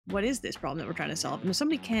what is this problem that we're trying to solve? And if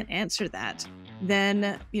somebody can't answer that,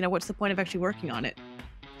 then, what's the point of actually working on it?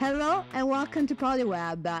 Hello and welcome to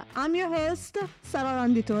Polyweb. I'm your host, Sara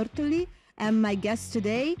Landi Tortoli, and my guest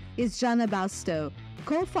today is Janna Bastow,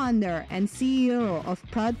 co-founder and CEO of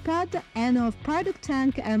ProdPad and of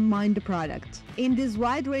ProductTank and Mind the Product. In this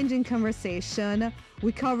wide-ranging conversation,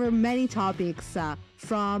 we cover many topics,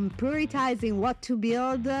 from prioritizing what to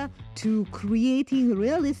build to creating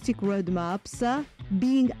realistic roadmaps,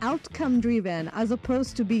 being outcome-driven as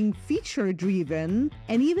opposed to being feature-driven,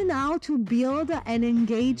 and even how to build and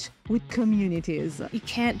engage with communities. You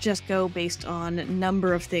can't just go based on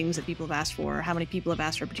number of things that people have asked for, or how many people have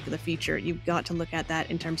asked for a particular feature. You've got to look at that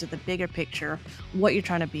in terms of the bigger picture, what you're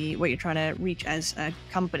trying to be, what you're trying to reach as a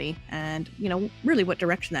company, and, really what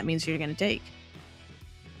direction that means you're going to take.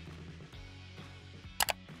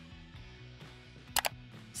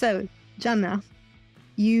 So, Janna,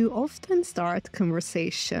 you often start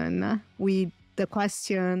conversation with the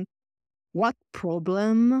question, what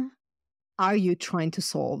problem are you trying to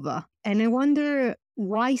solve? And I wonder,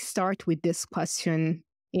 why start with this question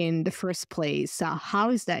in the first place? How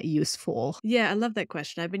is that useful? Yeah, I love that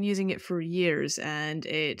question. I've been using it for years and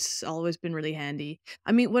it's always been really handy.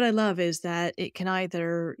 I mean, what I love is that it can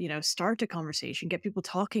either, start a conversation, get people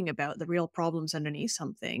talking about the real problems underneath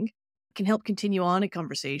something, can help continue on a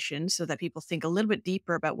conversation so that people think a little bit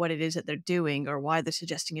deeper about what it is that they're doing or why they're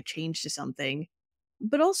suggesting a change to something.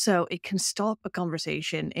 But also it can stop a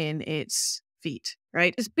conversation in its feet,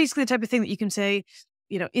 right? It's basically the type of thing that you can say,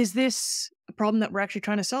 is this a problem that we're actually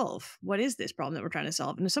trying to solve? What is this problem that we're trying to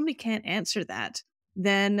solve? And if somebody can't answer that,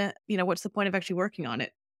 then, what's the point of actually working on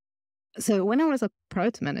it? So when I was a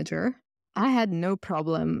product manager, I had no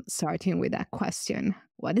problem starting with that question.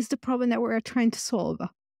 What is the problem that we're trying to solve?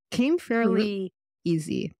 Came fairly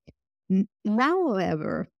easy. Now,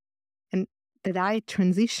 however, and that I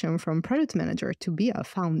transition from product manager to be a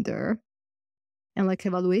founder and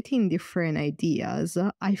evaluating different ideas,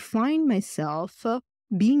 I find myself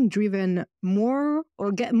being driven more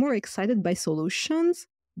or get more excited by solutions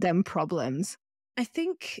than problems. I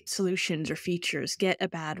think solutions or features get a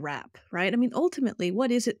bad rap, right? I mean, ultimately,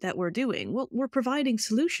 what is it that we're doing? Well, we're providing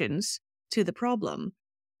solutions to the problem,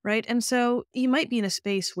 right? And so you might be in a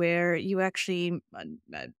space where you actually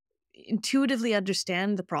intuitively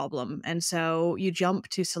understand the problem. And so you jump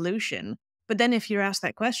to solution. But then if you're asked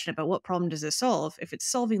that question about what problem does this solve, if it's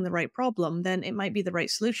solving the right problem, then it might be the right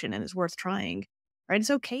solution and it's worth trying, right? It's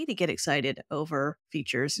okay to get excited over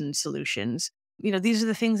features and solutions. These are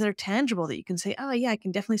the things that are tangible that you can say, oh yeah, I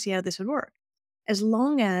can definitely see how this would work. As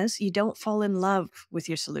long as you don't fall in love with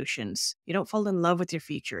your solutions, you don't fall in love with your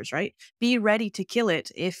features, right? Be ready to kill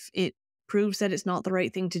it if it proves that it's not the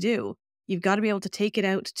right thing to do. You've got to be able to take it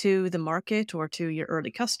out to the market or to your early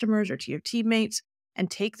customers or to your teammates and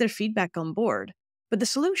take their feedback on board. But the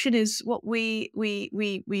solution is what we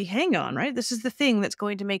hang on, right? This is the thing that's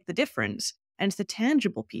going to make the difference. And it's the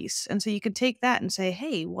tangible piece. And so you could take that and say,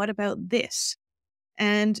 hey, what about this?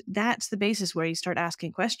 And that's the basis where you start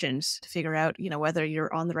asking questions to figure out, whether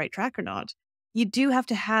you're on the right track or not. You do have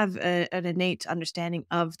to have an innate understanding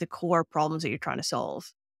of the core problems that you're trying to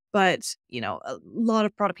solve. But, a lot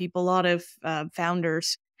of product people, a lot of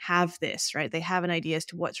founders have this, right? They have an idea as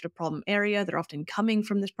to what sort of problem area. They're often coming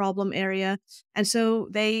from this problem area. And so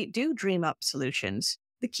they do dream up solutions.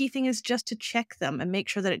 The key thing is just to check them and make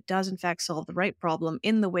sure that it does, in fact, solve the right problem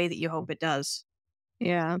in the way that you hope it does.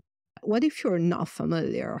 Yeah. What if you're not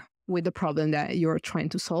familiar with the problem that you're trying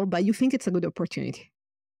to solve, but you think it's a good opportunity?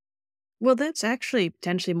 Well, that's actually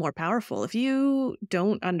potentially more powerful. If you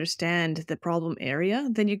don't understand the problem area,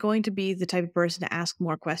 then you're going to be the type of person to ask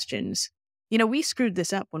more questions. We screwed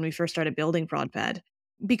this up when we first started building ProdPad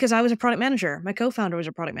because I was a product manager. My co-founder was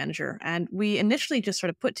a product manager. And we initially just sort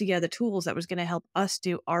of put together tools that was going to help us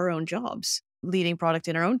do our own jobs, leading product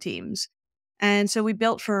in our own teams. And so we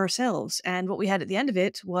built for ourselves. And what we had at the end of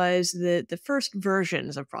it was the first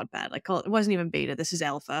versions of ProdPad. It wasn't even beta. This is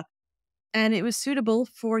alpha. And it was suitable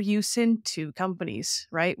for use in 2 companies,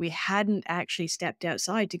 right? We hadn't actually stepped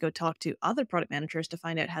outside to go talk to other product managers to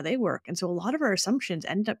find out how they work. And so a lot of our assumptions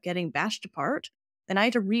ended up getting bashed apart. Then I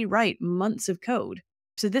had to rewrite months of code.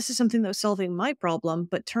 So this is something that was solving my problem,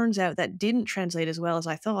 but turns out that didn't translate as well as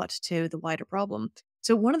I thought to the wider problem.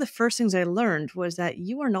 So one of the first things I learned was that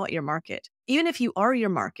you are not your market. Even if you are your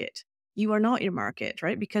market, you are not your market,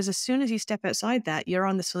 right? Because as soon as you step outside that, you're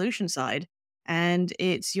on the solution side. And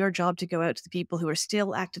it's your job to go out to the people who are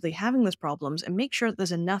still actively having those problems and make sure that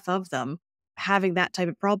there's enough of them having that type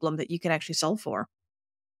of problem that you can actually solve for.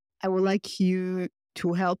 I would like you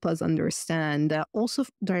to help us understand, also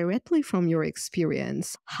directly from your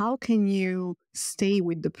experience, how can you stay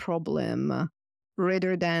with the problem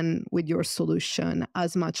rather than with your solution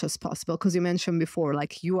as much as possible? Because you mentioned before,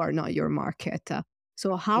 like you are not your market.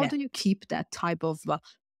 So how Yeah. do you keep that type of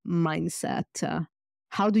mindset?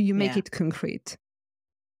 How do you make Yeah. it concrete?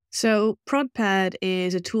 So ProdPad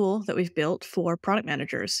is a tool that we've built for product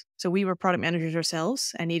managers. So we were product managers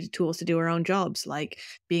ourselves and needed tools to do our own jobs, like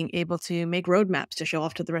being able to make roadmaps to show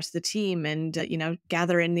off to the rest of the team and,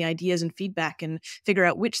 gather in the ideas and feedback and figure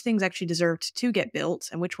out which things actually deserved to get built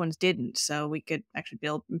and which ones didn't. So we could actually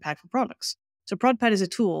build impactful products. So ProdPad is a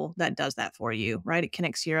tool that does that for you, right? It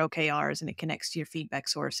connects to your OKRs and it connects to your feedback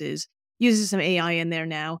sources, uses some AI in there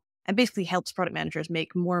now, and basically helps product managers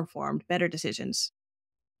make more informed, better decisions.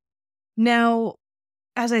 Now,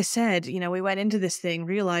 as I said, we went into this thing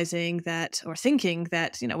realizing that or thinking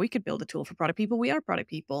that, we could build a tool for product people. We are product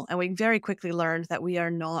people. And we very quickly learned that we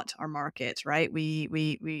are not our market, right?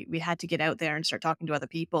 We had to get out there and start talking to other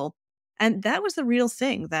people. And that was the real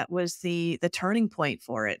thing. That was the turning point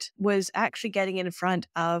for it, was actually getting in front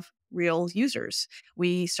of real users.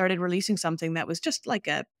 We started releasing something that was just like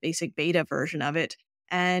a basic beta version of it.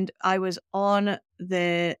 And I was on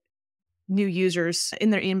the new users in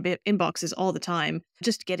their inboxes all the time,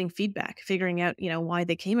 just getting feedback, figuring out, why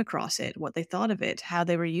they came across it, what they thought of it, how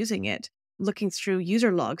they were using it, looking through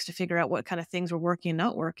user logs to figure out what kind of things were working and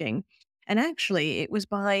not working. And actually, it was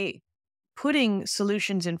by putting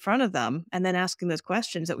solutions in front of them and then asking those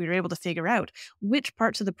questions that we were able to figure out which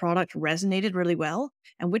parts of the product resonated really well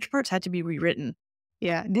and which parts had to be rewritten.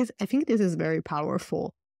 Yeah, I think this is very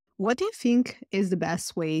powerful. What do you think is the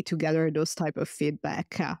best way to gather those type of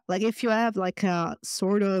feedback? Like if you have like a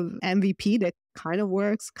sort of MVP that kind of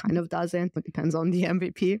works, kind of doesn't, it depends on the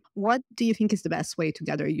MVP. What do you think is the best way to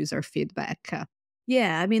gather user feedback?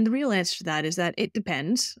 Yeah, I mean, the real answer to that is that it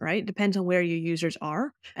depends, right? It depends on where your users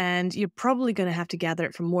are. And you're probably going to have to gather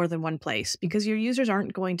it from more than one place because your users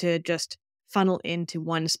aren't going to just funnel into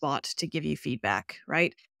one spot to give you feedback,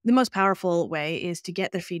 right? The most powerful way is to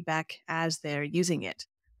get their feedback as they're using it,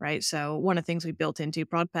 right? So, one of the things we built into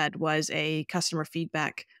ProdPad was a customer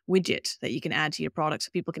feedback widget that you can add to your product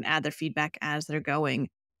so people can add their feedback as they're going.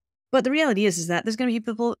 But the reality is that there's going to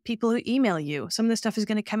be people who email you. Some of this stuff is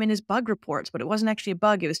going to come in as bug reports, but it wasn't actually a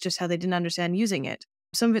bug. It was just how they didn't understand using it.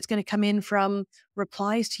 Some of it's going to come in from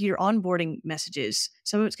replies to your onboarding messages.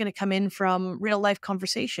 Some of it's going to come in from real life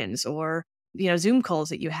conversations or Zoom calls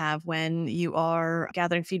that you have when you are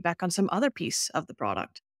gathering feedback on some other piece of the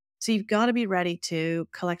product. So you've got to be ready to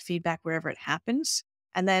collect feedback wherever it happens,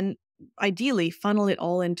 and then ideally funnel it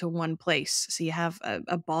all into one place so you have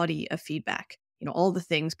a body of feedback, all the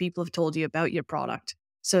things people have told you about your product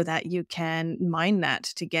so that you can mine that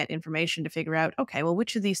to get information to figure out, okay, well,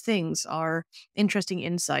 which of these things are interesting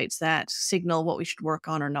insights that signal what we should work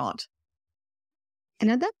on or not. And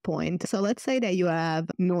at that point, so let's say that you have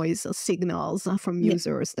noise signals from Yeah.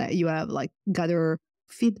 users that you have like gather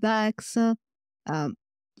feedbacks, um,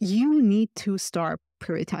 you need to start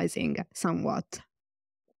prioritizing somewhat.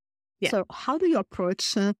 Yeah. So how do you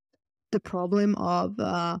approach the problem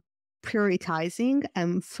of prioritizing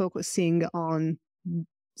and focusing on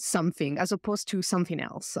something as opposed to something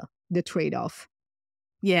else, the trade-off?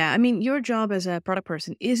 Yeah. I mean, your job as a product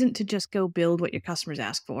person isn't to just go build what your customers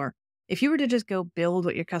ask for. If you were to just go build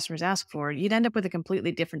what your customers ask for, you'd end up with a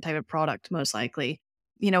completely different type of product, most likely.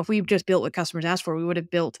 If we just built what customers asked for, we would have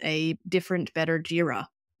built a different, better Jira.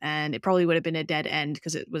 And it probably would have been a dead end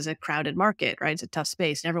because it was a crowded market, right? It's a tough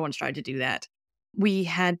space and everyone's tried to do that. We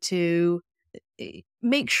had to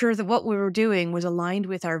make sure that what we were doing was aligned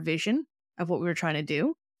with our vision of what we were trying to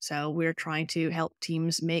do. So we're trying to help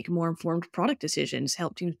teams make more informed product decisions,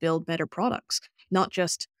 help teams build better products, not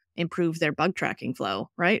just improve their bug tracking flow,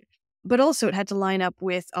 right? But also it had to line up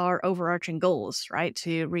with our overarching goals, right?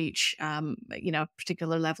 To reach,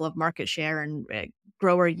 particular level of market share and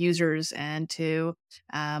grow our users and to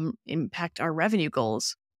impact our revenue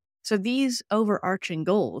goals. So these overarching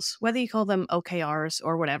goals, whether you call them OKRs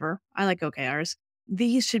or whatever, I like OKRs,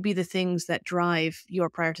 these should be the things that drive your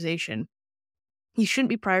prioritization. You shouldn't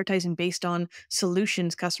be prioritizing based on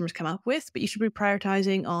solutions customers come up with, but you should be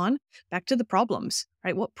prioritizing on back to the problems,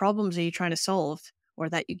 right? What problems are you trying to solve or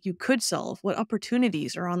that you could solve? What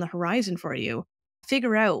opportunities are on the horizon for you?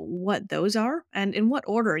 Figure out what those are and in what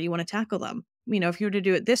order you want to tackle them. If you were to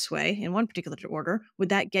do it this way in one particular order, would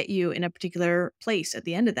that get you in a particular place at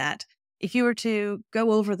the end of that? If you were to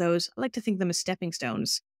go over those, I like to think of them as stepping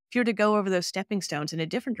stones. If you were to go over those stepping stones in a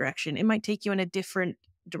different direction, it might take you in a different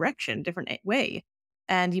direction, different way,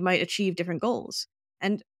 and you might achieve different goals.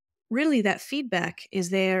 And really that feedback is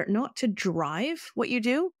there not to drive what you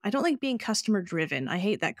do. I don't like being customer driven. I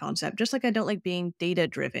hate that concept. Just like I don't like being data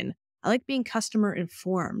driven. I like being customer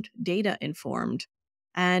informed, data informed.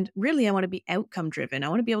 And really, I want to be outcome driven. I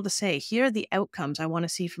want to be able to say, here are the outcomes I want to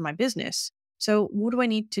see from my business. So, what do I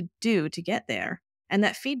need to do to get there? And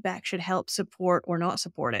that feedback should help support or not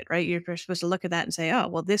support it, right? You're supposed to look at that and say, oh,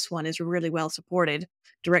 well, this one is really well supported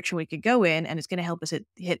direction we could go in, and it's going to help us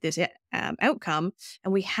hit this outcome.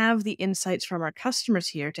 And we have the insights from our customers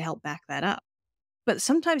here to help back that up. But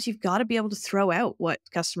sometimes you've got to be able to throw out what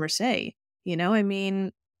customers say. I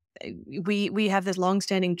mean, we have this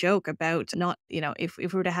longstanding joke about not, if we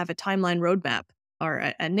were to have a timeline roadmap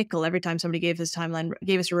or a nickel every time somebody gave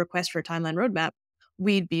us a request for a timeline roadmap,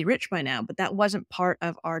 we'd be rich by now. But that wasn't part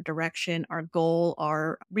of our direction, our goal,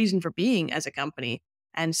 our reason for being as a company.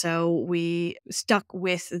 And so we stuck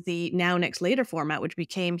with the now, next, later format, which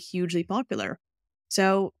became hugely popular.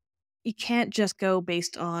 So you can't just go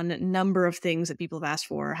based on number of things that people have asked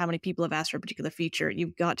for, how many people have asked for a particular feature.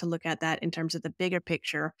 You've got to look at that in terms of the bigger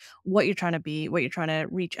picture, what you're trying to be, what you're trying to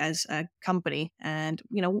reach as a company, and,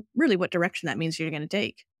 really what direction that means you're going to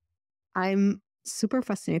take. I'm super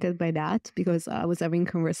fascinated by that because I was having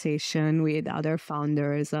conversation with other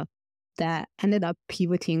founders that ended up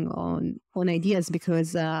pivoting on ideas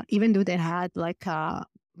because even though they had like a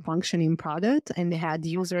functioning product and they had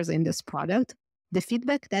users in this product, the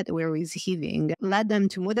feedback that we were receiving led them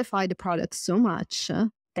to modify the product so much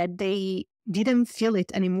that they didn't feel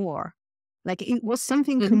it anymore. Like it was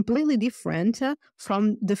something completely different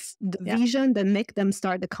from the vision that made them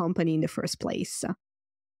start the company in the first place.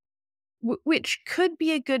 Which could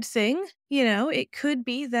be a good thing. It could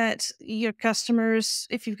be that your customers,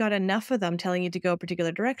 if you've got enough of them telling you to go a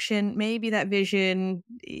particular direction, maybe that vision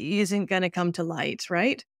isn't going to come to light,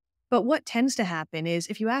 right? But what tends to happen is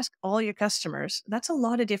if you ask all your customers, that's a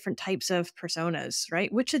lot of different types of personas,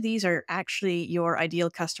 right? Which of these are actually your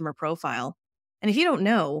ideal customer profile? And if you don't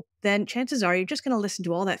know, then chances are you're just going to listen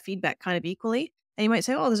to all that feedback kind of equally. And you might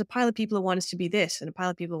say, oh, there's a pile of people who want us to be this, and a pile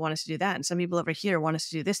of people who want us to do that. And some people over here want us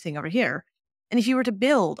to do this thing over here. And if you were to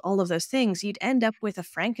build all of those things, you'd end up with a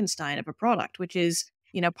Frankenstein of a product, which is,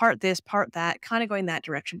 part this, part that, kind of going that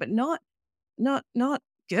direction, but not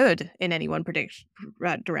good in any one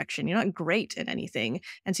direction. You're not great at anything.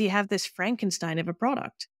 And so you have this Frankenstein of a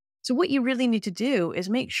product. So what you really need to do is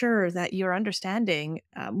make sure that you're understanding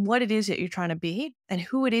what it is that you're trying to be and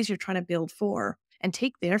who it is you're trying to build for, and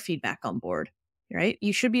take their feedback on board, right?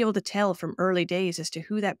 You should be able to tell from early days as to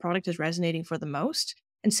who that product is resonating for the most,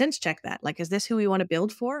 and sense check that. Like, is this who we want to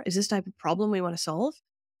build for? Is this type of problem we want to solve?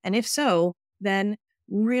 And if so, then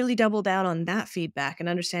really double down on that feedback and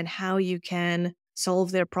understand how you can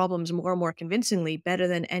solve their problems more and more convincingly, better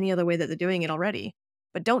than any other way that they're doing it already.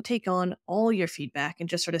 But don't take on all your feedback and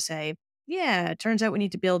just sort of say, yeah, it turns out we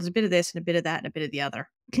need to build a bit of this and a bit of that and a bit of the other.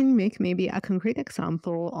 Can you make maybe a concrete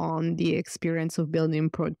example on the experience of building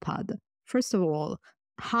ProdPad? First of all,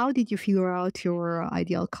 how did you figure out your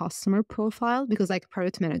ideal customer profile? Because like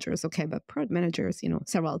product managers, okay, but product managers,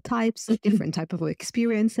 several types, different type of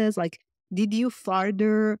experiences. Like, did you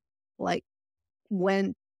further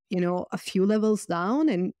went, a few levels down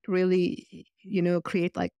and really,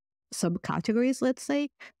 create like subcategories, let's say?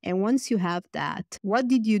 And once you have that, what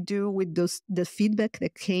did you do with the feedback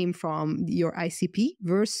that came from your ICP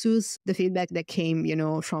versus the feedback that came,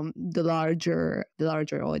 from the larger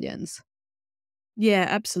audience? Yeah,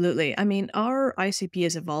 absolutely. I mean, our ICP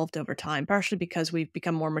has evolved over time, partially because we've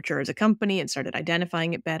become more mature as a company and started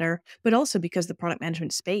identifying it better, but also because the product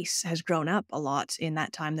management space has grown up a lot in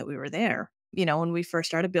that time that we were there. When we first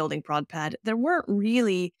started building ProdPad, there weren't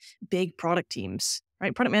really big product teams,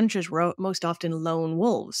 right? Product managers were most often lone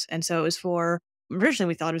wolves. And so it was originally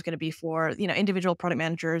we thought it was going to be for, individual product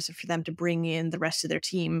managers, for them to bring in the rest of their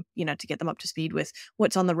team, to get them up to speed with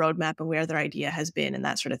what's on the roadmap and where their idea has been and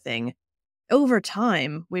that sort of thing. Over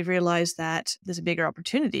time, we've realized that there's a bigger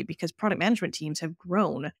opportunity because product management teams have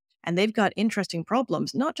grown and they've got interesting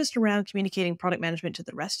problems, not just around communicating product management to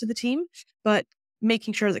the rest of the team, but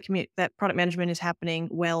making sure that product management is happening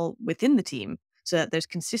well within the team so that there's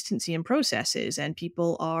consistency in processes and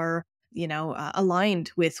people are,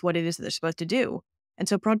 aligned with what it is that they're supposed to do. And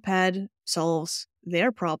so ProdPad solves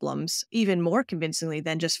their problems even more convincingly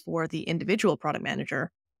than just for the individual product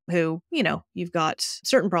manager who, you've got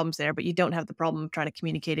certain problems there, but you don't have the problem of trying to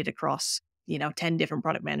communicate it across, 10 different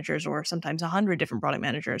product managers or sometimes 100 different product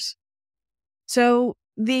managers. So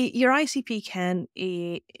your ICP can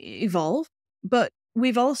evolve, but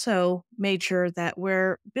We've also made sure that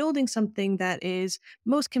we're building something that is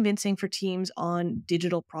most convincing for teams on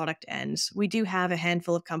digital product ends. We do have a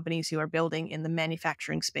handful of companies who are building in the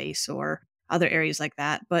manufacturing space or other areas like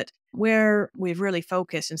that, but where we've really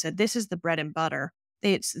focused and said this is the bread and butter,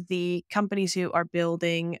 it's the companies who are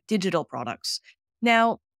building digital products.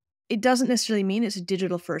 Now, it doesn't necessarily mean it's a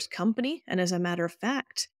digital first company. And as a matter of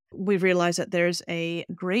fact, we've realized that there's a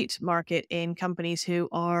great market in companies who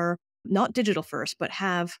are not digital first, but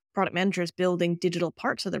have product managers building digital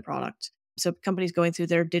parts of their product. So companies going through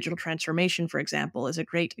their digital transformation, for example, is a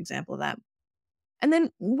great example of that. And then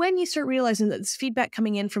when you start realizing that there's feedback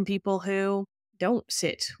coming in from people who don't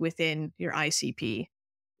sit within your ICP,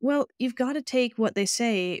 well, you've got to take what they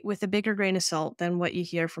say with a bigger grain of salt than what you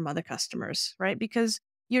hear from other customers, right? Because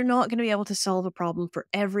you're not going to be able to solve a problem for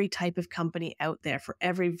every type of company out there, for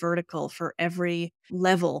every vertical, for every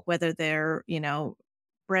level, whether they're,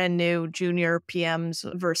 brand new junior PMs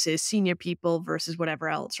versus senior people versus whatever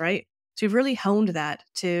else, right? So we've really honed that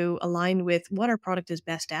to align with what our product is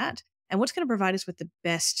best at and what's going to provide us with the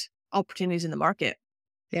best opportunities in the market.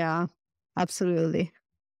 Yeah, absolutely.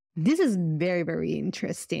 This is very, very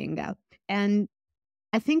interesting. And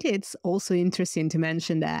I think it's also interesting to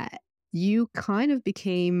mention that you kind of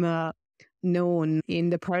became known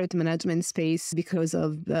in the product management space because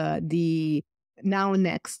of the now,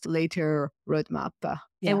 next, later roadmap. And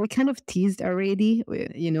Yeah. we kind of teased already,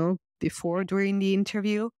 before during the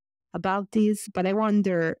interview about this. But I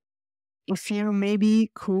wonder if you maybe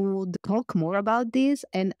could talk more about this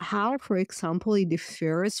and how, for example, it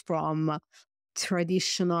differs from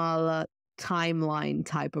traditional timeline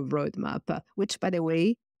type of roadmap, which, by the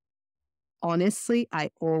way, honestly, I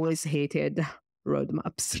always hated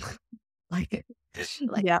roadmaps. like,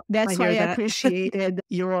 like Yeah, I that's why hear I that. appreciated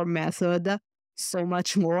your method so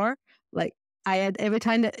much more. Like I had every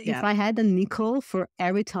time that if Yeah. I had a nickel for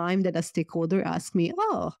every time that a stakeholder asked me,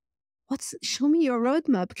 "Oh, show me your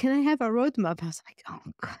roadmap. Can I have a roadmap?" I was like,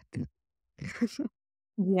 "Oh God."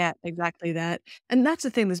 Yeah, exactly that. And that's the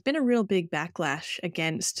thing. There's been a real big backlash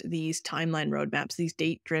against these timeline roadmaps, these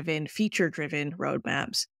date driven, feature driven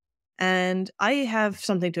roadmaps. And I have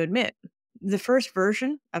something to admit. The first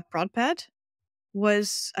version of ProdPad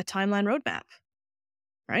was a timeline roadmap,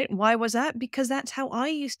 right? Why was that? Because that's how I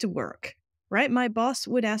used to work, right? My boss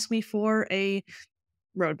would ask me for a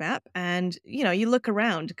roadmap and you look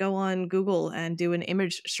around, go on Google and do an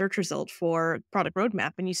image search result for product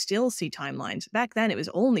roadmap and you still see timelines. Back then it was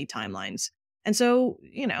only timelines. And so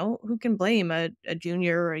who can blame a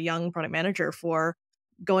junior or a young product manager for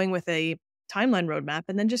going with a timeline roadmap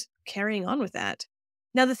and then just carrying on with that.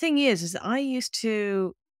 Now the thing is that I used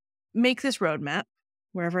to make this roadmap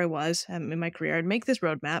wherever I was in my career. I'd make this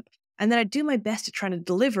roadmap and then I'd do my best to try to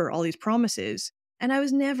deliver all these promises. And I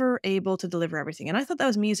was never able to deliver everything. And I thought that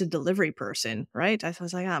was me as a delivery person, right? I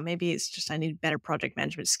was like, maybe it's just I need better project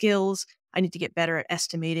management skills. I need to get better at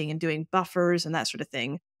estimating and doing buffers and that sort of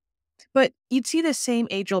thing. But you'd see the same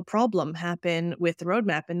age-old problem happen with the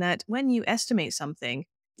roadmap in that when you estimate something,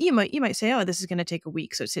 you might say, "Oh, this is gonna take a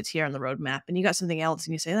week, so it sits here on the roadmap." And you got something else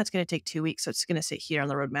and you say, "That's gonna take 2 weeks, so it's gonna sit here on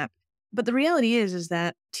the roadmap." But the reality is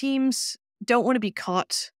that teams don't wanna be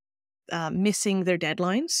caught, missing their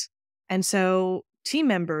deadlines. And so team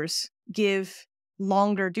members give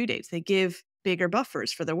longer due dates. They give bigger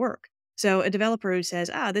buffers for their work. So a developer who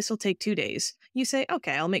says, this will take 2 days, you say,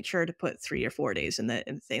 okay, I'll make sure to put 3 or 4 days in the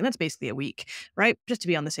thing. That's basically a week, right? Just to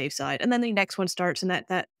be on the safe side. And then the next one starts and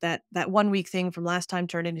that 1 week thing from last time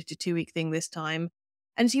turned into 2 week thing this time.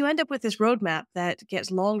 And so you end up with this roadmap that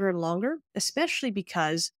gets longer and longer, especially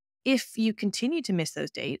because if you continue to miss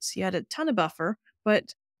those dates, you had a ton of buffer,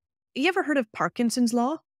 but you ever heard of Parkinson's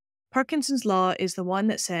law? Parkinson's law is the one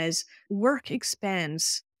that says work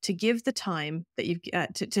expands to give the time that you've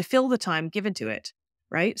to fill the time given to it,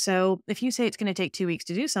 right? So if you say it's going to take 2 weeks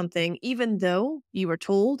to do something, even though you were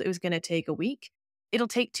told it was going to take a week, it'll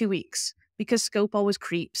take 2 weeks because scope always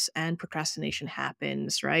creeps and procrastination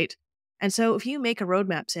happens, right? And so if you make a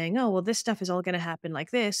roadmap saying, oh, well, this stuff is all going to happen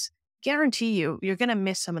like this, guarantee you're going to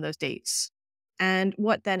miss some of those dates. And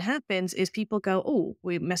what then happens is people go, "Oh,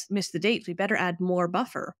 we missed the dates. We better add more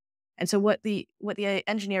buffer." And so what the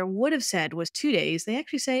engineer would have said was 2 days. They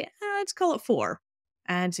actually say, "Let's call it 4."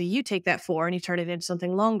 And so you take that 4 and you turn it into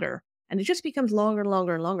something longer, and it just becomes longer and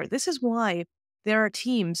longer and longer. This is why there are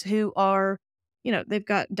teams who are, they've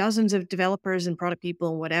got dozens of developers and product people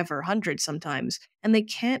and whatever, hundreds sometimes, and they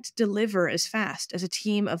can't deliver as fast as a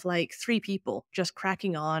team of like 3 people just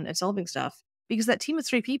cracking on and solving stuff because that team of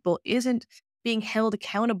 3 people isn't being held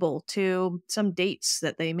accountable to some dates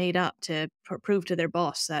that they made up to prove to their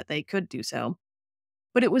boss that they could do so.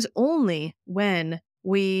 But it was only when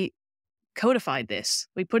we codified this,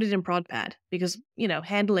 we put it in ProdPad because,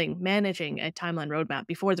 managing a timeline roadmap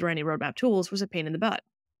before there were any roadmap tools was a pain in the butt.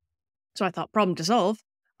 So I thought, problem to solve,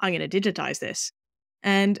 I'm going to digitize this.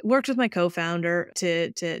 And worked with my co-founder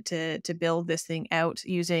to build this thing out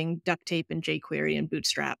using duct tape and jQuery and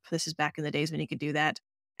Bootstrap. This is back in the days when you could do that.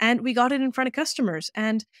 And we got it in front of customers.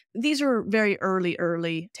 And these were very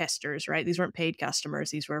early testers, right? These weren't paid customers.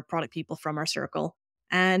 These were product people from our circle.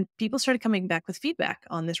 And people started coming back with feedback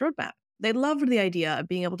on this roadmap. They loved the idea of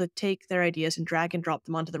being able to take their ideas and drag and drop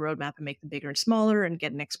them onto the roadmap and make them bigger and smaller and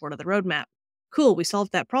get an export of the roadmap. Cool, we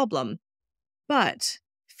solved that problem. But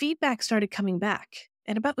feedback started coming back.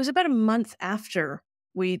 And it was about a month after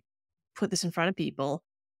we put this in front of people,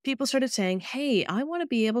 people started saying, hey, I want to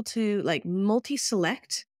be able to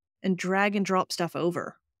multi-select and drag and drop stuff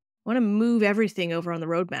over. I want to move everything over on the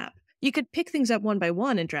roadmap. You could pick things up one by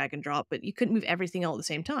one and drag and drop, but you couldn't move everything all at the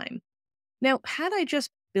same time. Now, had I just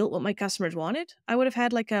built what my customers wanted, I would have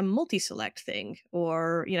had a multi-select thing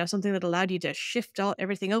or, something that allowed you to shift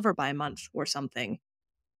everything over by a month or something.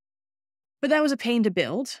 But that was a pain to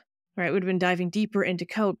build, right? It would have been diving deeper into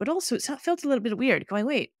code, but also it felt a little bit weird going,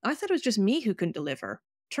 wait, I thought it was just me who couldn't deliver.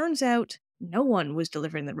 Turns out no one was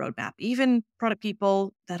delivering the roadmap. Even product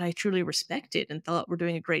people that I truly respected and thought were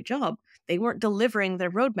doing a great job, they weren't delivering their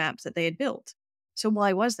roadmaps that they had built. So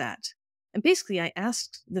why was that? And basically, I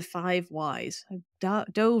asked the 5 whys. I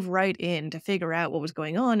dove right in to figure out what was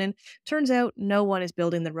going on. And turns out no one is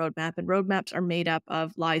building the roadmap. And roadmaps are made up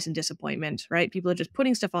of lies and disappointment, right? People are just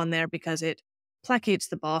putting stuff on there because it placates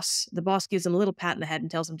the boss. The boss gives them a little pat in the head and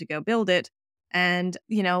tells them to go build it. And,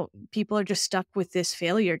 people are just stuck with this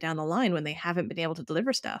failure down the line when they haven't been able to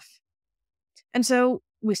deliver stuff. And so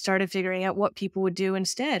we started figuring out what people would do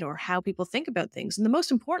instead or how people think about things. And the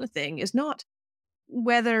most important thing is not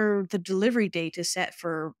whether the delivery date is set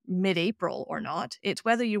for mid-April or not. It's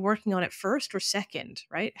whether you're working on it first or second,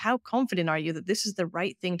 right? How confident are you that this is the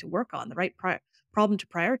right thing to work on, the right problem to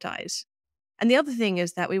prioritize? And the other thing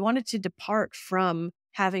is that we wanted to depart from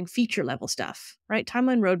having feature level stuff, right?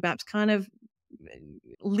 Timeline roadmaps kind of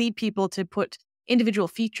lead people to put individual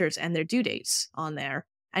features and their due dates on there.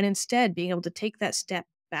 And instead being able to take that step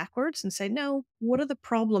backwards and say, no, what are the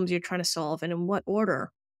problems you're trying to solve and in what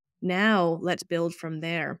order? Now let's build from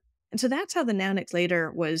there. And so that's how the Now Next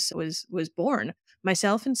Later was born.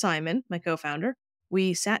 Myself and Simon, my co-founder,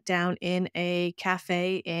 we sat down in a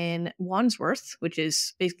cafe in Wandsworth, which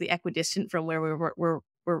is basically equidistant from where we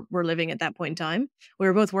were living at that point in time. We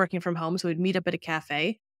were both working from home, so we'd meet up at a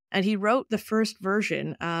cafe. And he wrote the first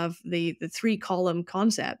version of the 3-column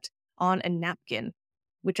concept on a napkin,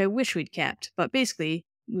 which I wish we'd kept. But basically,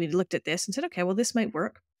 we looked at this and said, okay, well, this might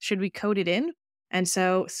work. Should we code it in? And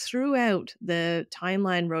so throughout the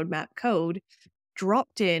timeline roadmap code,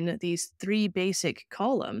 dropped in these 3 basic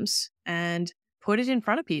columns and put it in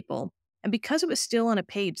front of people. And because it was still on a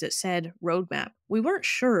page that said roadmap, we weren't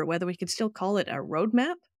sure whether we could still call it a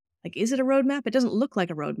roadmap. Is it a roadmap? It doesn't look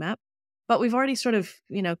like a roadmap, but we've already sort of,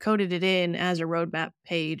 coded it in as a roadmap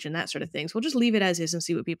page and that sort of thing. So we'll just leave it as is and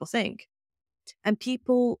see what people think. And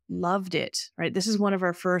people loved it, right? This is one of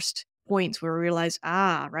our first points where we realize,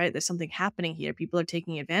 right, there's something happening here. People are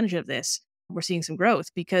taking advantage of this. We're seeing some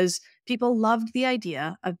growth because people loved the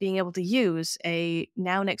idea of being able to use a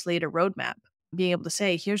Now Next Later roadmap, being able to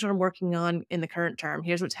say, here's what I'm working on in the current term,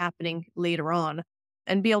 here's what's happening later on,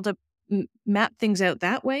 and be able to map things out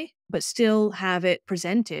that way, but still have it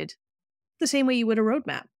presented the same way you would a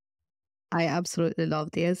roadmap. I absolutely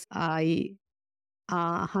love this. I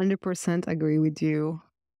 100% agree with you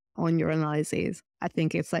on your analysis. I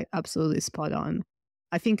think it's absolutely spot on.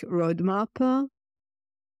 I think roadmap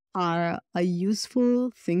are a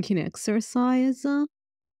useful thinking exercise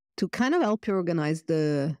to kind of help you organize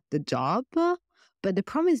the job. But the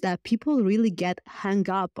problem is that people really get hung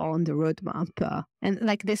up on the roadmap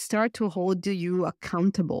and they start to hold you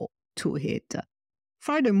accountable to it.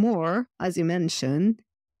 Furthermore, as you mentioned,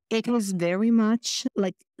 it is very much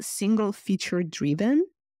single feature driven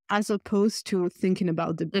as opposed to thinking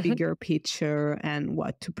about the bigger picture and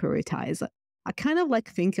what to prioritize. I kind of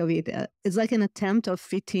think of it as an attempt of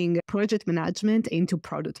fitting project management into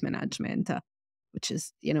product management, which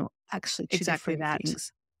is, actually two Exactly different that.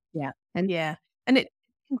 things. Yeah. And it's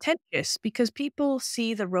contentious because people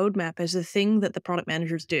see the roadmap as the thing that the product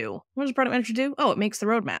managers do. What does the product manager do? Oh, it makes the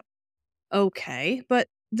roadmap. Okay, but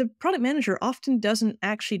the product manager often doesn't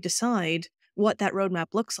actually decide what that roadmap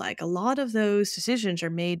looks like. A lot of those decisions are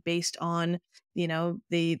made based on,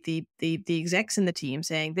 the execs in the team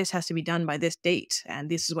saying this has to be done by this date and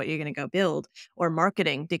this is what you're going to go build, or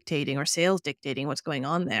marketing dictating or sales dictating what's going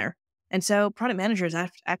on there. And so product managers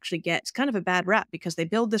actually get kind of a bad rap because they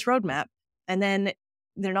build this roadmap and then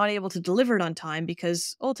they're not able to deliver it on time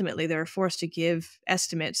because ultimately they're forced to give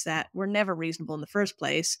estimates that were never reasonable in the first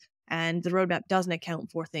place. And the roadmap doesn't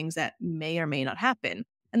account for things that may or may not happen.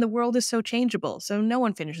 And the world is so changeable, so no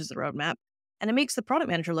one finishes the roadmap. And it makes the product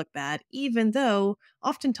manager look bad, even though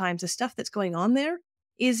oftentimes the stuff that's going on there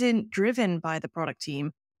isn't driven by the product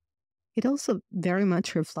team. It also very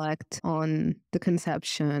much reflects on the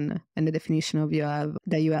conception and the definition of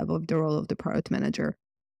that you have of the role of the product manager.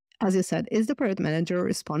 As you said, is the product manager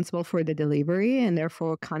responsible for the delivery and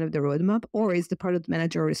therefore kind of the roadmap, or is the product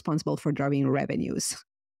manager responsible for driving revenues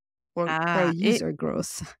or It user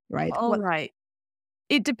growth, right? all right.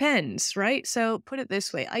 It depends, right? So put it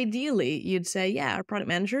this way. Ideally, you'd say, yeah, our product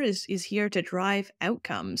manager is here to drive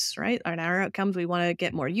outcomes, right? And our outcomes, we want to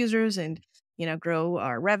get more users and, grow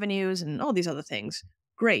our revenues and all these other things.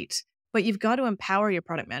 Great. But you've got to empower your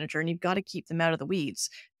product manager and you've got to keep them out of the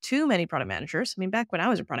weeds. Too many product managers. I mean, back when I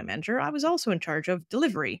was a product manager, I was also in charge of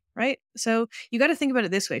delivery, right? So you got to think about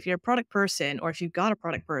it this way. If you're a product person or if you've got a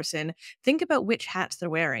product person, think about which hats they're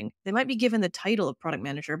wearing. They might be given the title of product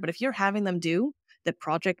manager, but if you're having them do the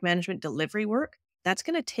project management delivery work, that's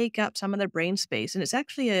going to take up some of their brain space. And it's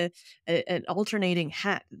actually an alternating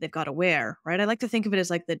hat that they've got to wear, right? I like to think of it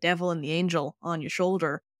as like the devil and the angel on your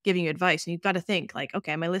shoulder giving you advice. And you've got to think like,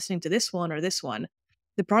 okay, am I listening to this one or this one?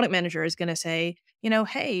 The product manager is going to say,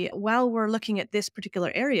 hey, while we're looking at this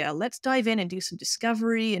particular area, let's dive in and do some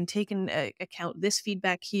discovery and take into account this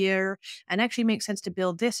feedback here and actually make sense to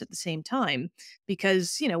build this at the same time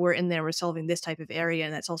because, we're in there, we're solving this type of area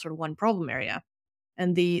and that's all sort of one problem area.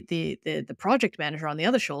 And the project manager on the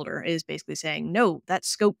other shoulder is basically saying, no, that's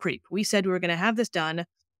scope creep. We said we were going to have this done.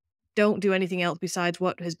 Don't do anything else besides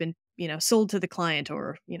what has been, sold to the client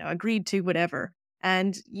or, agreed to, whatever.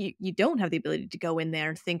 And you don't have the ability to go in there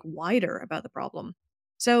and think wider about the problem.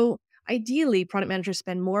 So ideally, product managers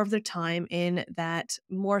spend more of their time in that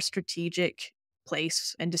more strategic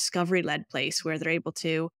place and discovery led place where they're able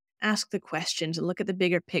to ask the questions and look at the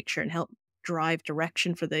bigger picture and help drive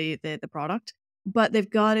direction for the product. But they've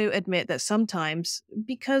got to admit that sometimes,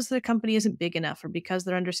 because the company isn't big enough, or because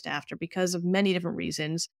they're understaffed, or because of many different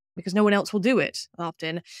reasons, because no one else will do it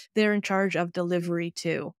often, they're in charge of delivery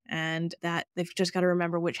too. And that they've just got to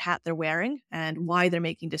remember which hat they're wearing and why they're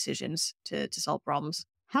making decisions to solve problems.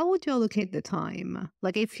 How would you allocate the time?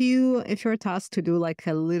 Like if you're tasked to do like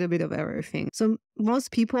a little bit of everything. So most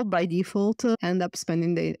people by default end up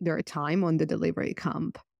spending their time on the delivery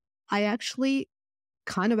camp. I actually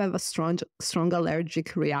kind of have a strong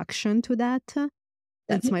allergic reaction to that.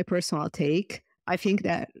 That's Mhm. my personal take. I think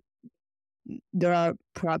that there are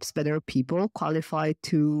perhaps better people qualified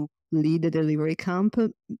to lead the delivery camp,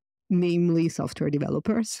 namely software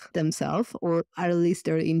developers themselves, or at least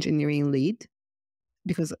their engineering lead,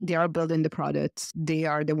 because they are building the products. They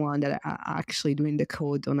are the one that are actually doing the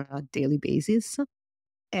code on a daily basis.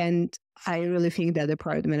 And I really think that the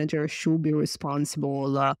product manager should be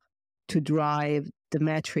responsible to drive the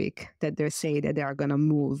metric that they say that they are going to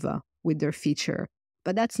move with their feature.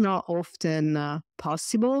 But that's not often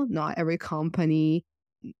possible. Not every company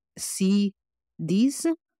see these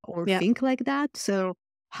or Yeah. think like that. So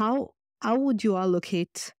how would you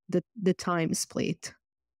allocate the time split?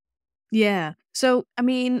 Yeah. So, I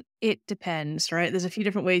mean, it depends, right? There's a few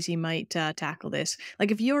different ways you might tackle this.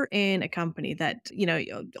 Like if you're in a company that,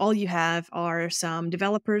 all you have are some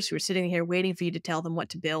developers who are sitting here waiting for you to tell them what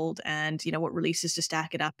to build and, what releases to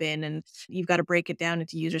stack it up in, and you've got to break it down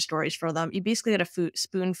into user stories for them. You basically got to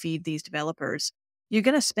spoon feed these developers. You're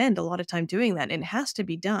going to spend a lot of time doing that. And it has to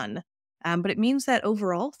be done. But it means that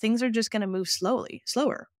overall things are just going to move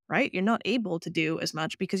slower, right? You're not able to do as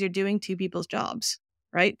much because you're doing two people's jobs,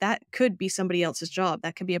 right? That could be somebody else's job.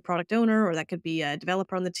 That could be a product owner, or that could be a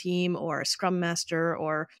developer on the team, or a scrum master,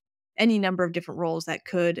 or any number of different roles that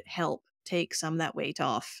could help take some of that weight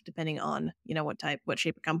off, depending on, what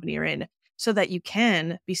shape of company you're in, so that you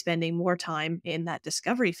can be spending more time in that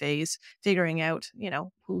discovery phase, figuring out,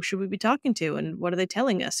 who should we be talking to and what are they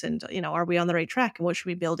telling us? And, are we on the right track and what should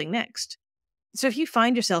we be building next? So if you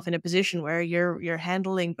find yourself in a position where you're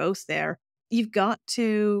handling both there, you've got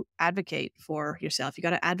to advocate for yourself. You got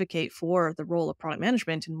to advocate for the role of product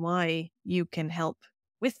management and why you can help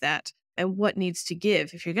with that and what needs to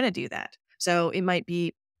give if you're going to do that. So it might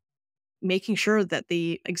be making sure that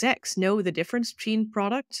the execs know the difference between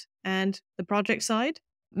product and the project side,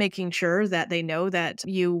 making sure that they know that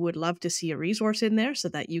you would love to see a resource in there so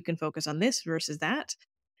that you can focus on this versus that.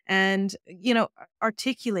 And,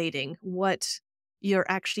 articulating what you're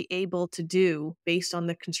actually able to do based on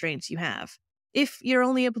the constraints you have. If you're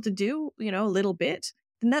only able to do, a little bit,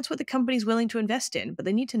 then that's what the company's willing to invest in. But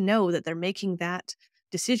they need to know that they're making that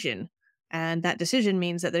decision. And that decision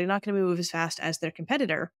means that they're not going to move as fast as their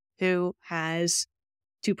competitor who has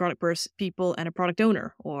two people and a product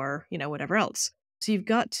owner or, whatever else. So you've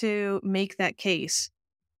got to make that case.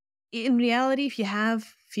 In reality, if you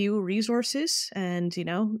have few resources and,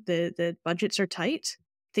 the budgets are tight,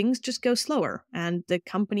 things just go slower and the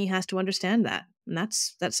company has to understand that. And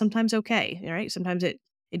that's sometimes okay, right? Sometimes it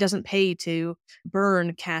doesn't pay to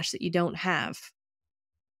burn cash that you don't have.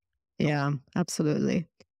 Yeah, absolutely.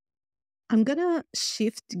 I'm gonna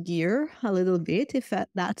shift gear a little bit if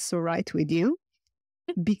that's all right with you,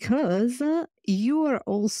 because you are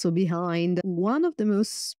also behind one of the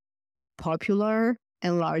most popular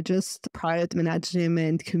and largest product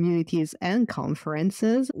management communities and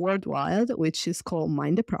conferences worldwide, which is called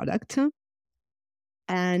Mind the Product.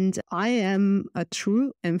 And I am a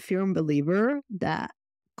true and firm believer that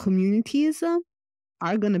communities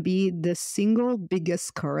are going to be the single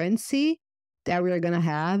biggest currency that we're going to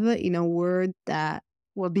have in a world that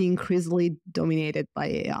will be increasingly dominated by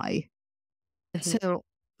AI. So,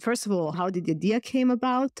 first of all, how did the idea came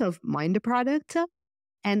about of Mind the Product?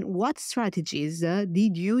 And what strategies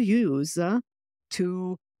did you use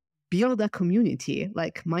to build a community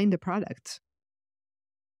like Mind the Product?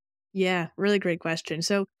 Yeah, really great question.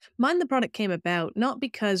 So, Mind the Product came about not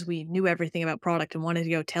because we knew everything about product and wanted to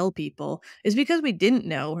go tell people, is because we didn't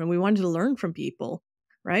know and we wanted to learn from people,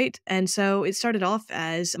 right? And so it started off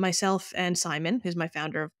as myself and Simon, who's my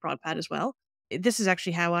founder of ProdPad as well. This is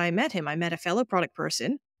actually how I met him. I met a fellow product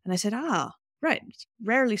person and I said, right,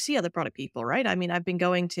 rarely see other product people, right? I mean, I've been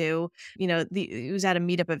going to, it was at a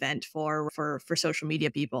meetup event for social media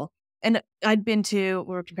people. And I'd been to,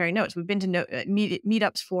 we were comparing notes. We've been to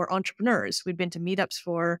meetups for entrepreneurs. We'd been to meetups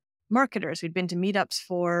for marketers. We'd been to meetups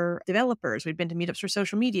for developers. We'd been to meetups for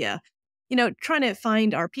social media, trying to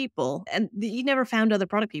find our people. And you never found other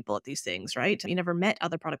product people at these things, right? You never met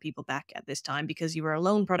other product people back at this time because you were a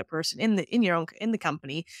lone product person in the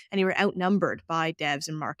company and you were outnumbered by devs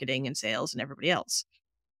and marketing and sales and everybody else.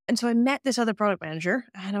 And so I met this other product manager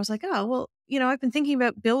and I was like, oh, well, I've been thinking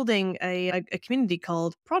about building a community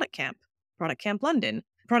called Product Camp London.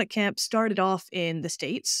 Product Camp started off in the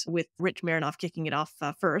States with Rich Marinoff kicking it off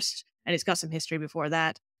first. And it's got some history before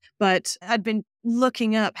that. But I'd been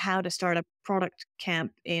looking up how to start a product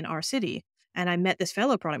camp in our city. And I met this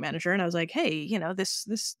fellow product manager and I was like, hey,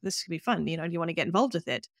 this could be fun. Do you want to get involved with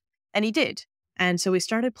it? And he did. And so we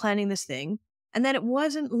started planning this thing. And then it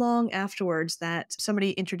wasn't long afterwards that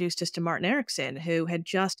somebody introduced us to Martin Erickson, who had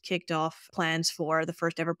just kicked off plans for the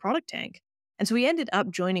first ever ProductTank. And so we ended up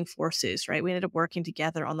joining forces, right? We ended up working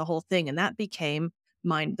together on the whole thing, and that became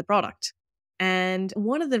Mind the Product. And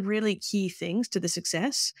one of the really key things to the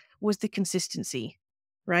success was the consistency,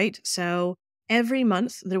 right? So every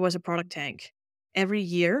month there was a product tank. Every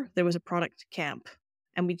year there was a product camp.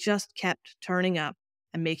 And we just kept turning up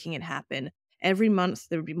and making it happen. Every month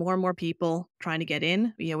there would be more and more people trying to get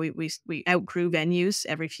in. We outgrew venues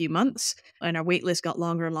every few months, and our wait list got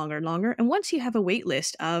longer and longer and longer. And once you have a wait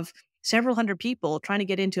list of several hundred people trying to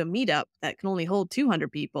get into a meetup that can only hold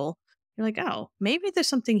 200 people, you're like, oh, maybe there's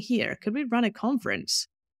something here. Could we run a conference?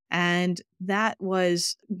 And that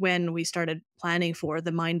was when we started planning for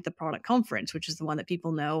the Mind the Product conference, which is the one that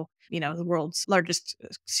people know, the world's largest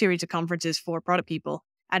series of conferences for product people.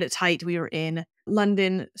 At its height, we were in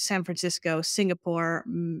London, San Francisco, Singapore,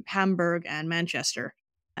 Hamburg, and Manchester,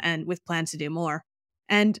 and with plans to do more.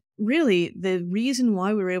 And really, the reason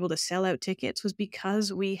why we were able to sell out tickets was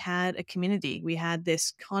because we had a community. We had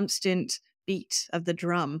this constant beat of the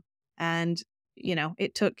drum. And,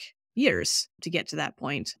 it took years to get to that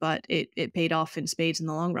point, but it paid off in spades in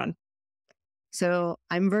the long run. So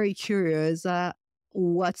I'm very curious.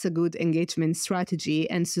 What's a good engagement strategy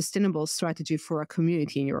and sustainable strategy for a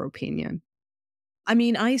community, in your opinion? I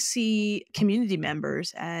mean, I see community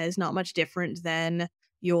members as not much different than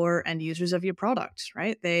your end users of your product,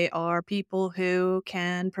 right? They are people who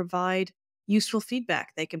can provide useful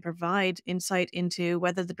feedback. They can provide insight into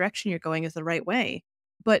whether the direction you're going is the right way.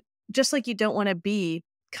 But just like you don't want to be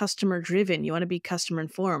customer driven, you want to be customer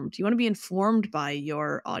informed. You want to be informed by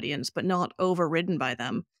your audience, but not overridden by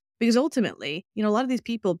them. Because ultimately, a lot of these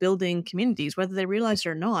people building communities, whether they realize it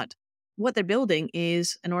or not, what they're building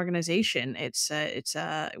is an organization. It's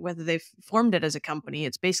whether they've formed it as a company,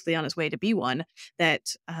 it's basically on its way to be one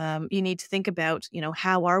that you need to think about,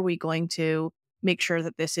 how are we going to make sure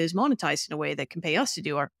that this is monetized in a way that can pay us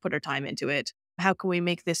to put our time into it? How can we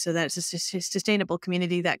make this so that it's a sustainable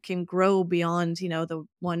community that can grow beyond, the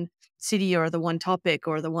one city or the one topic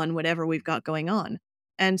or the one whatever we've got going on?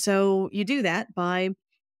 And so you do that by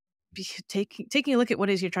taking a look at what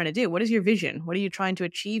it is you're trying to do. What is your vision? What are you trying to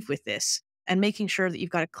achieve with this? And making sure that you've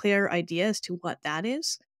got a clear idea as to what that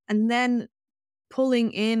is. And then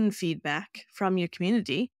pulling in feedback from your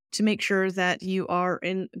community to make sure that you are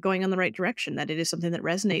going on the right direction, that it is something that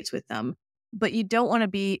resonates with them. But you don't want to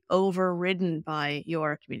be overridden by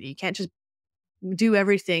your community. You can't just do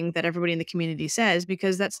everything that everybody in the community says,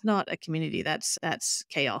 because that's not a community. That's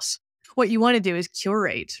chaos. What you want to do is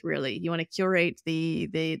curate, really. You want to curate the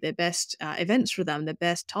best events for them, the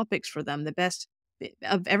best topics for them, the best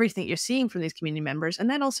of everything you're seeing from these community members. And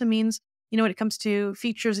that also means, when it comes to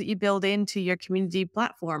features that you build into your community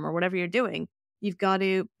platform or whatever you're doing, you've got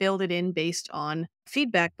to build it in based on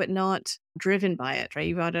feedback, but not driven by it, right?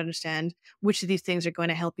 You've got to understand which of these things are going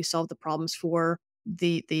to help you solve the problems for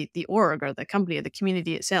the org or the company or the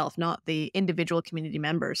community itself, not the individual community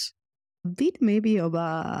members. A bit maybe of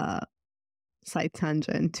a side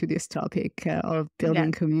tangent to this topic of Yeah.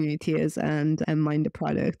 building communities and mind the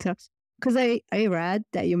product. Because I read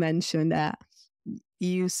that you mentioned that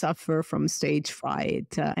you suffer from stage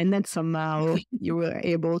fright, and then somehow you were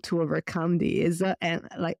able to overcome these. And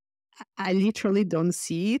like, I literally don't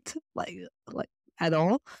see it like at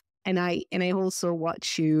all. And I also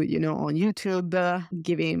watch you, on YouTube,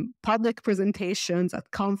 giving public presentations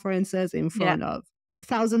at conferences in Yeah. front of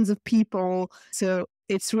thousands of people. So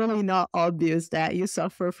it's really not obvious that you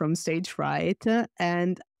suffer from stage fright.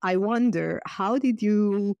 And I wonder, how did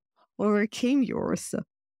you overcome yours?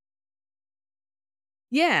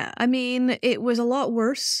 Yeah, I mean, it was a lot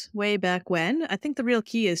worse way back when. I think the real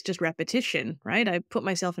key is just repetition, right? I put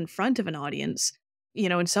myself in front of an audience,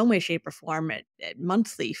 in some way, shape, or form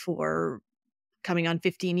monthly for coming on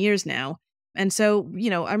 15 years now. And so,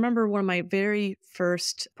 I remember one of my very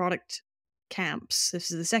first product camps.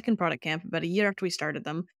 This is the second product camp, about a year after we started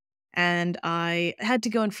them. And I had to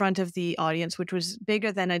go in front of the audience, which was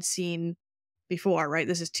bigger than I'd seen before, right?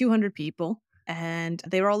 This is 200 people. And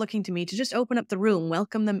they were all looking to me to just open up the room,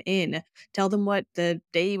 welcome them in, tell them what the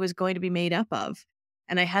day was going to be made up of.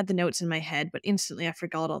 And I had the notes in my head, but instantly I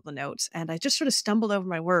forgot all the notes. And I just sort of stumbled over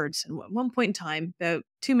my words. And at one point in time, about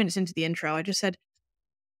 2 minutes into the intro, I just said,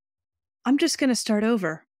 I'm just going to start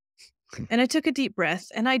over. And I took a deep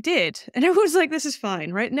breath, and I did. And everyone was like, this is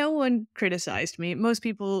fine, right? No one criticized me. Most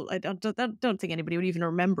people, I don't think anybody would even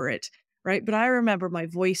remember it, right? But I remember my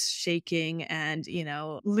voice shaking and,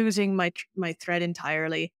 losing my thread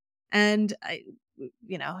entirely. And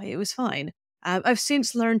it was fine. I've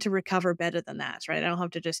since learned to recover better than that, right? I don't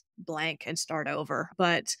have to just blank and start over.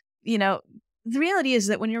 But, the reality is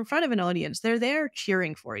that when you're in front of an audience, they're there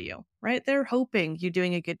cheering for you, right? They're hoping you're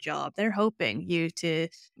doing a good job. They're hoping you to,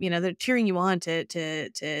 they're cheering you on to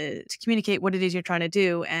communicate what it is you're trying to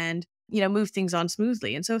do and, move things on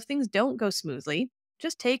smoothly. And so if things don't go smoothly,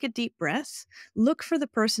 just take a deep breath, look for the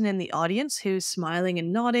person in the audience who's smiling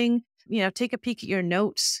and nodding, take a peek at your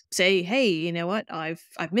notes, say, hey, you know what? I've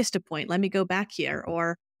missed a point. Let me go back here.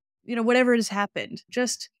 Or, whatever has happened.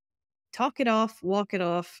 Just talk it off, walk it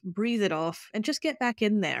off, breathe it off, and just get back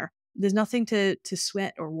in there. There's nothing to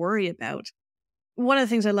sweat or worry about. One of the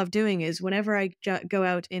things I love doing is whenever I go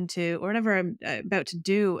out into, or whenever I'm about to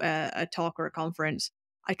do a talk or a conference,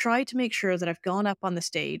 I try to make sure that I've gone up on the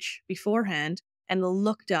stage beforehand and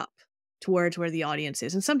looked up towards where the audience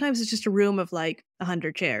is. And sometimes it's just a room of like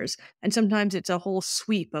 100 chairs. And sometimes it's a whole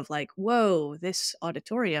sweep of like, whoa, this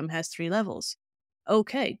auditorium has 3 levels.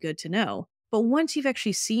 Okay, good to know. But once you've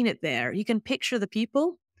actually seen it there, you can picture the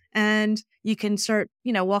people and you can start,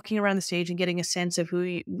 walking around the stage and getting a sense of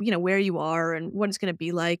who where you are and what it's going to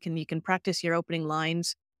be like. And you can practice your opening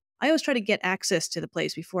lines. I always try to get access to the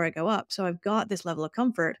place before I go up. So I've got this level of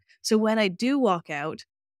comfort. So when I do walk out,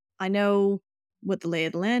 I know what the lay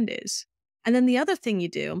of the land is. And then the other thing you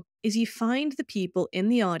do is you find the people in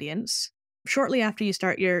the audience shortly after you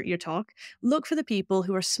start your talk. Look for the people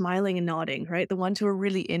who are smiling and nodding, right? The ones who are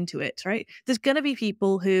really into it, right? There's going to be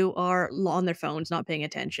people who are on their phones, not paying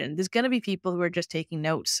attention. There's going to be people who are just taking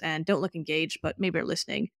notes and don't look engaged, but maybe are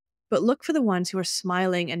listening. But look for the ones who are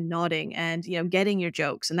smiling and nodding and, getting your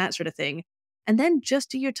jokes and that sort of thing. And then just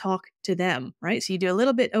do your talk to them, right? So you do a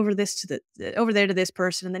little bit over this to over there to this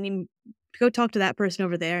person, and then you go talk to that person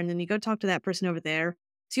over there, and then you go talk to that person over there.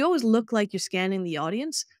 So you always look like you're scanning the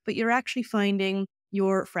audience, but you're actually finding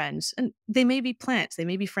your friends. And they may be plants, they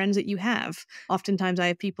may be friends that you have. Oftentimes I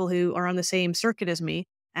have people who are on the same circuit as me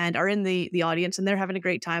and are in the audience, and they're having a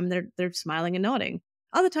great time, and they're smiling and nodding.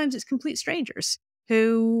 Other times it's complete strangers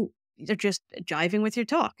who are just jiving with your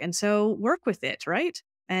talk. And so work with it, right?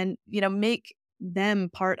 And make them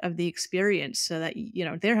part of the experience so that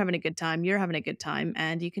they're having a good time, you're having a good time,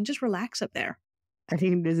 and you can just relax up there. I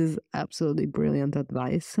think this is absolutely brilliant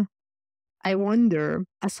advice. I wonder,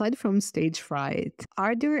 aside from stage fright,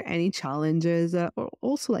 are there any challenges or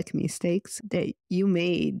also like mistakes that you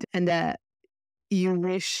made and that you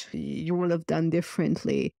wish you would have done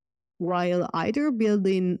differently while either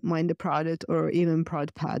building Mind the Product or even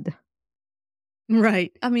ProdPad?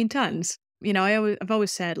 Right. I mean, tons. I've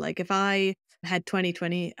always said, like, if I had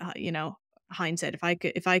 2020, hindsight,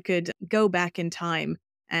 if I could go back in time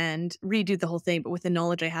and redo the whole thing, but with the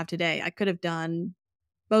knowledge I have today, I could have done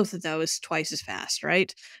both of those twice as fast,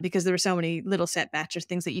 right? Because there were so many little setbacks or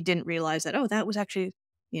things that you didn't realize that, oh, that was actually,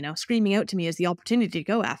 screaming out to me as the opportunity to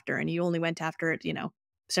go after. And you only went after it,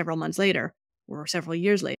 several months later or several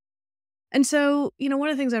years later. And so, one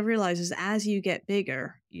of the things I've realized is as you get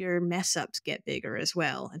bigger, your mess ups get bigger as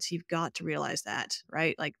well. And so you've got to realize that,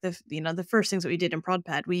 right? Like the first things that we did in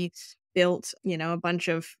ProdPad, we built, a bunch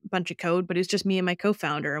of code, but it was just me and my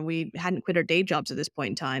co-founder, and we hadn't quit our day jobs at this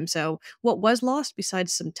point in time. So what was lost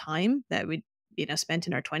besides some time that we, spent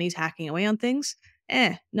in our 20s hacking away on things,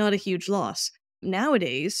 not a huge loss.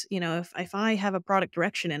 Nowadays, if I have a product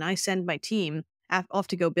direction and I send my team off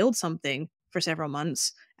to go build something for several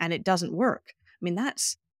months and it doesn't work. I mean,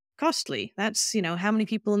 that's costly. That's, how many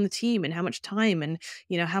people in the team and how much time and,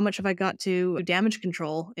 how much have I got to damage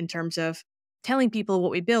control in terms of telling people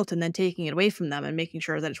what we built and then taking it away from them and making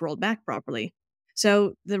sure that it's rolled back properly.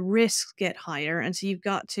 So the risks get higher. And so you've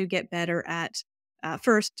got to get better at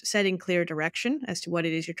first setting clear direction as to what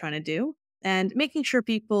it is you're trying to do and making sure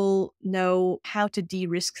people know how to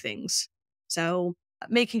de-risk things. So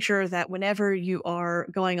making sure that whenever you are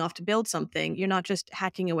going off to build something, you're not just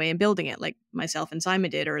hacking away and building it like myself and Simon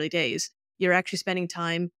did early days. You're actually spending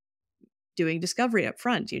time doing discovery up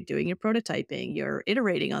front. You're doing your prototyping, you're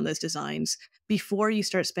iterating on those designs before you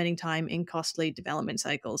start spending time in costly development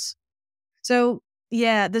cycles. So,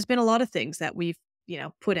 yeah, there's been a lot of things that we've,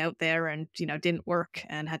 put out there and, didn't work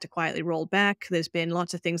and had to quietly roll back. There's been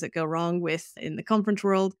lots of things that go wrong with in the conference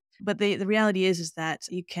world. But the reality is that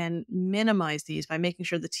you can minimize these by making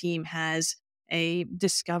sure the team has a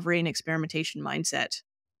discovery and experimentation mindset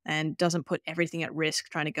and doesn't put everything at risk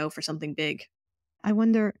trying to go for something big. I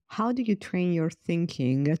wonder, how do you train your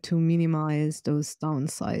thinking to minimize those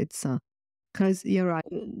downsides? Because you're right,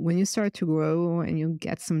 when you start to grow and you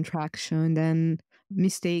get some traction, then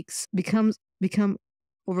mistakes become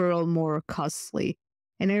overall more costly.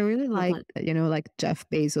 And I really like, Mhm. like Jeff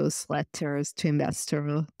Bezos' letters to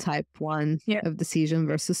investor type one Yeah. of decision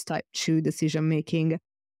versus type two decision making.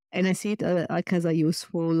 And I see it like as a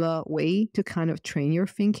useful way to kind of train your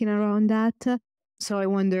thinking around that. So I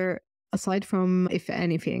wonder, aside from, if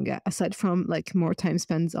anything, aside from like more time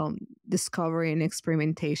spent on discovery and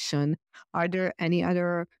experimentation, are there any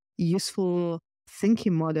other useful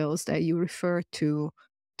thinking models that you refer to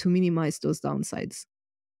minimize those downsides?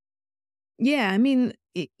 Yeah, I mean,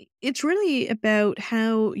 it's really about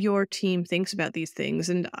how your team thinks about these things.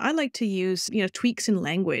 And I like to use, tweaks in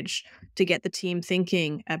language to get the team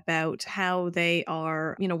thinking about how they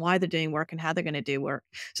are, why they're doing work and how they're going to do work.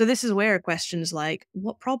 So this is where questions like,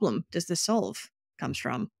 what problem does this solve comes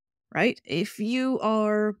from, right? If you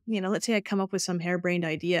are, let's say I come up with some harebrained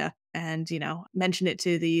idea and, mention it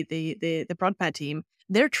to the ProdPad team,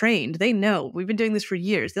 they're trained, they know, we've been doing this for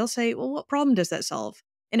years. They'll say, well, what problem does that solve?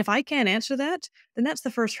 And if I can't answer that, then that's the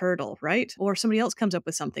first hurdle, right? Or somebody else comes up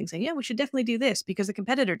with something saying, yeah, we should definitely do this because the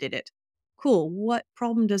competitor did it. Cool. What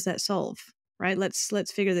problem does that solve? Right? Let's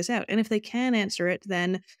figure this out. And if they can answer it,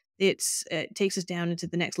 then it takes us down into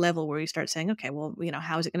the next level where you start saying, okay, well,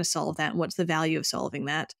 how is it going to solve that? And what's the value of solving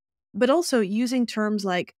that? But also using terms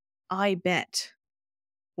like I bet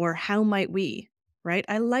or how might we, right?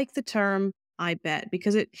 I like the term I bet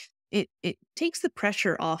because it takes the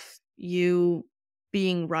pressure off you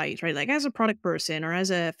being right? Like as a product person or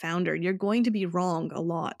as a founder, you're going to be wrong a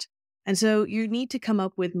lot. And so you need to come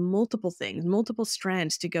up with multiple things, multiple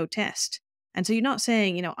strands to go test. And so you're not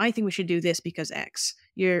saying, I think we should do this because X.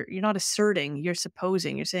 You're not asserting, you're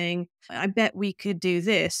supposing. You're saying, I bet we could do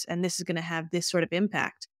this and this is going to have this sort of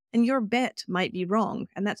impact. And your bet might be wrong,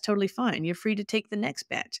 and that's totally fine. You're free to take the next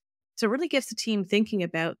bet. So it really gets the team thinking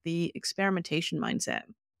about the experimentation mindset.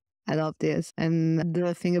 I love this. And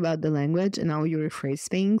the thing about the language and how you rephrase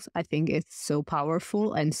things, I think it's so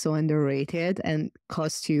powerful and so underrated and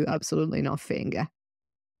costs you absolutely nothing.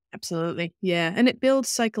 Absolutely. Yeah. And it builds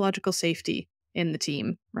psychological safety in the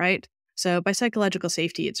team, right? So by psychological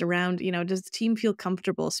safety, it's around, does the team feel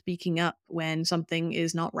comfortable speaking up when something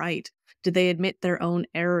is not right? Do they admit their own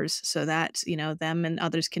errors so that, them and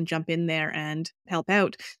others can jump in there and help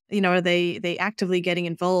out? Are they actively getting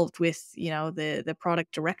involved with, the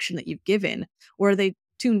product direction that you've given? Or are they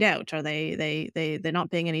tuned out? Are they're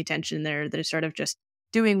not paying any attention? They're sort of just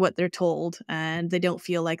doing what they're told, and they don't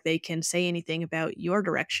feel like they can say anything about your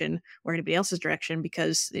direction or anybody else's direction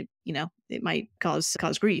because it might cause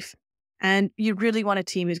grief. And you really want a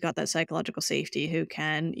team who's got that psychological safety, who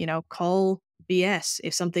can, call BS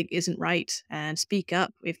if something isn't right and speak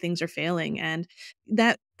up if things are failing. And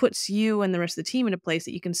that puts you and the rest of the team in a place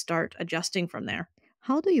that you can start adjusting from there.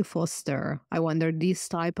 How do you foster, I wonder, this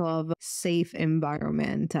type of safe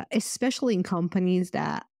environment, especially in companies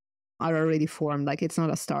that are already formed? Like, it's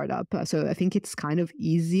not a startup. So I think it's kind of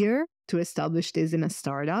easier to establish this in a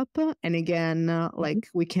startup. And again, like,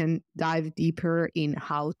 we can dive deeper in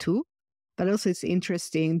how to, but also it's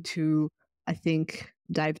interesting to, I think,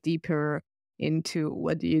 dive deeper into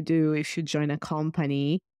what do you do if you join a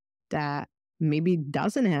company that maybe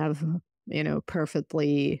doesn't have,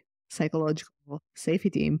 perfectly psychological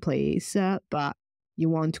safety in place, but you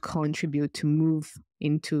want to contribute to move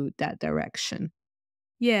into that direction.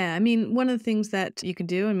 Yeah, I mean, one of the things that you can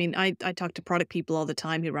do, I talk to product people all the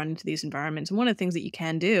time who run into these environments. And one of the things that you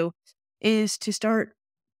can do is to start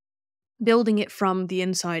building it from the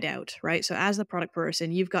inside out, right? So as the product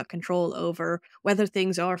person, you've got control over whether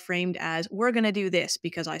things are framed as, we're going to do this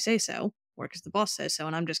because I say so, or because the boss says so,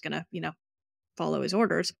 and I'm just going to, follow his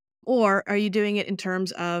orders. Or are you doing it in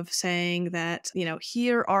terms of saying that,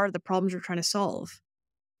 here are the problems we're trying to solve?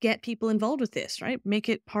 Get people involved with this, right? Make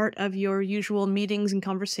it part of your usual meetings and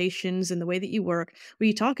conversations and the way that you work, where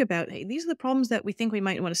you talk about, hey, these are the problems that we think we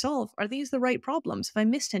might want to solve. Are these the right problems? Have I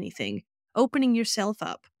missed anything? Opening yourself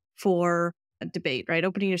up for a debate, right?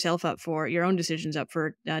 Opening yourself up for your own decisions, up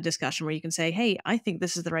for discussion, where you can say, hey, I think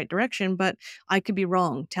this is the right direction, but I could be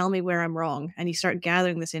wrong. Tell me where I'm wrong. And you start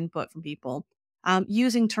gathering this input from people.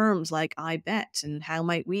 Using terms like I bet and how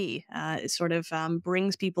might we, it sort of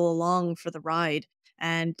brings people along for the ride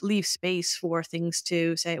and leave space for things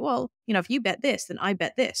to say, well, if you bet this, then I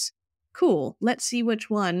bet this. Cool. Let's see which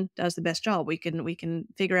one does the best job. We can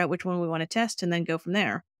figure out which one we want to test and then go from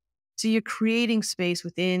there. So you're creating space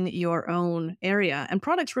within your own area, and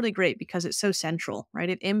product's really great because it's so central, right?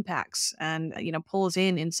 It impacts and pulls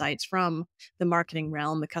in insights from the marketing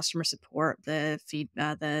realm, the customer support, the feed,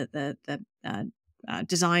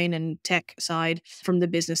 design and tech side, from the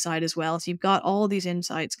business side as well. So you've got all these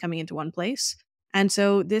insights coming into one place, and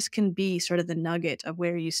so this can be sort of the nugget of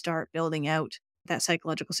where you start building out that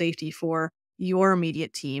psychological safety for your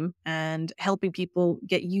immediate team and helping people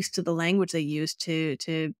get used to the language they use to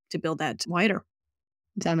build that wider.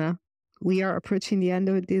 Janna, we are approaching the end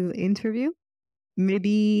of this interview.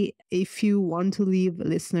 Maybe if you want to leave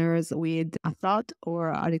listeners with a thought or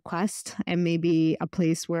a request, and maybe a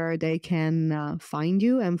place where they can find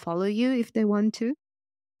you and follow you if they want to.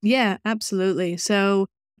 Yeah, absolutely. So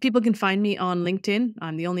people can find me on LinkedIn.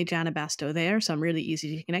 I'm the only Janna Bastow there, so I'm really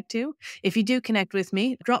easy to connect to. If you do connect with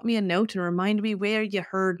me, drop me a note and remind me where you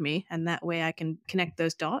heard me, and that way I can connect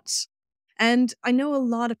those dots. And I know a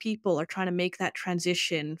lot of people are trying to make that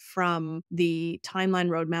transition from the timeline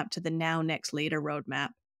roadmap to the now, next, later roadmap.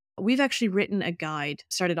 We've actually written a guide,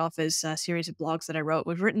 started off as a series of blogs that I wrote.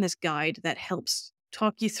 We've written this guide that helps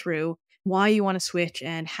talk you through why you want to switch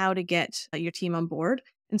and how to get your team on board,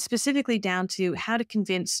 and specifically down to how to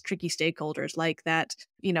convince tricky stakeholders like that,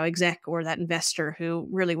 exec or that investor who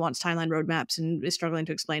really wants timeline roadmaps and is struggling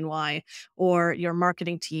to explain why, or your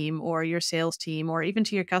marketing team or your sales team, or even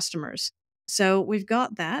to your customers. So we've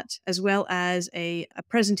got that, as well as a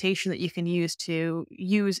presentation that you can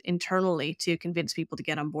use internally to convince people to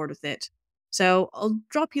get on board with it. So I'll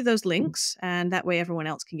drop you those links, and that way everyone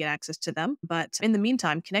else can get access to them. But in the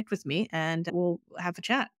meantime, connect with me and we'll have a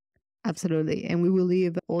chat. Absolutely. And we will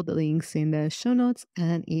leave all the links in the show notes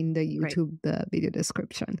and in the YouTube video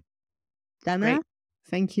description. Janna,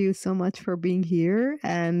 thank you so much for being here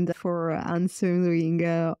and for answering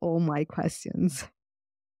all my questions.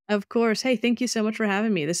 Of course. Hey, thank you so much for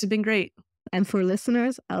having me. This has been great. And for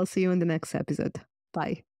listeners, I'll see you in the next episode.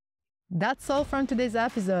 Bye. That's all from today's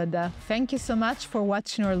episode. Thank you so much for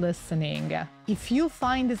watching or listening. If you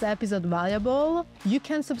find this episode valuable, you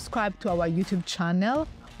can subscribe to our YouTube channel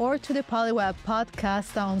or to the Polyweb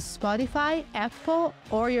podcast on Spotify, Apple,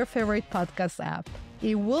 or your favorite podcast app.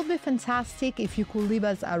 It will be fantastic if you could leave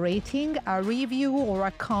us a rating, a review, or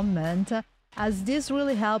a comment, as this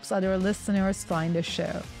really helps other listeners find the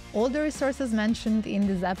show. All the resources mentioned in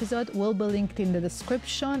this episode will be linked in the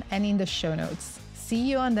description and in the show notes. See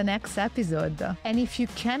you on the next episode. And if you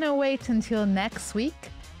cannot wait until next week,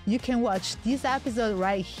 you can watch this episode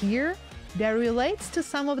right here that relates to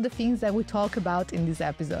some of the things that we talk about in this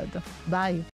episode. Bye.